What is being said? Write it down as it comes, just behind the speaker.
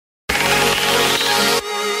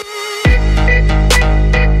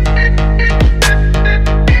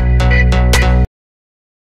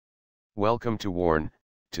Welcome to Warn.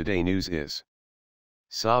 Today news is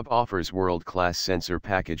Saab offers world-class sensor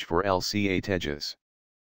package for LCA Tejas.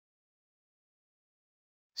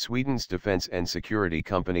 Sweden's defense and security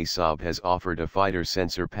company Saab has offered a fighter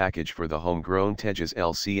sensor package for the homegrown Tejas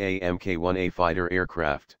LCA Mk1A fighter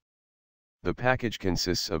aircraft. The package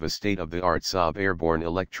consists of a state-of-the-art Saab Airborne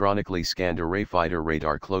electronically scanned array fighter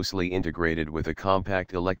radar closely integrated with a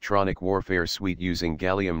compact electronic warfare suite using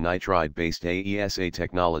gallium nitride-based AESA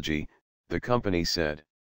technology, the company said.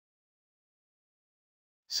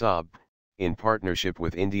 Saab, in partnership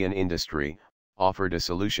with Indian industry, offered a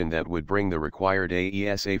solution that would bring the required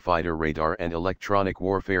AESA fighter radar and electronic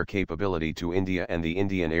warfare capability to India and the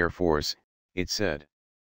Indian Air Force, it said.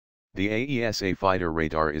 The AESA fighter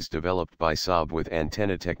radar is developed by Saab with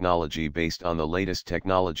antenna technology based on the latest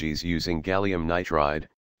technologies using gallium nitride,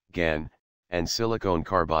 GaN, and silicone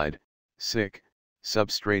carbide, SiC,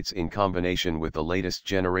 substrates in combination with the latest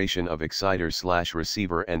generation of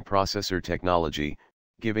exciter/receiver and processor technology,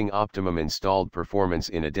 giving optimum installed performance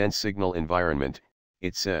in a dense signal environment,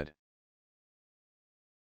 it said.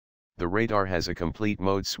 The radar has a complete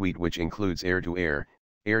mode suite which includes air-to-air,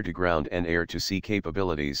 air-to-ground and air-to-sea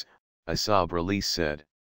capabilities, a Saab release said.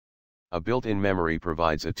 A built-in memory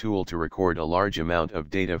provides a tool to record a large amount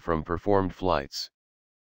of data from performed flights.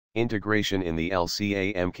 Integration in the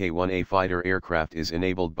LCA Mk1A fighter aircraft is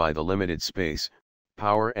enabled by the limited space,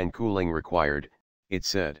 power and cooling required, it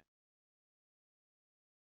said.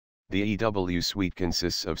 The EW suite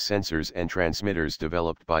consists of sensors and transmitters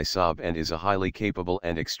developed by Saab and is a highly capable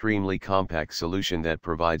and extremely compact solution that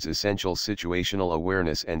provides essential situational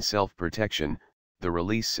awareness and self-protection, the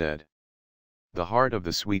release said. The heart of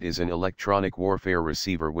the suite is an electronic warfare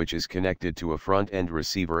receiver which is connected to a front-end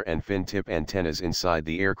receiver and fin-tip antennas inside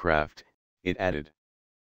the aircraft, it added.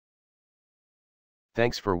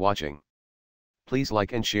 Thanks for watching. Please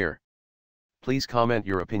like and share. Please comment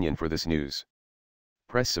your opinion for this news.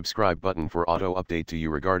 Press subscribe button for auto update to you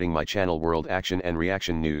regarding my channel World Action and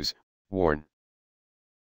Reaction News, Warn.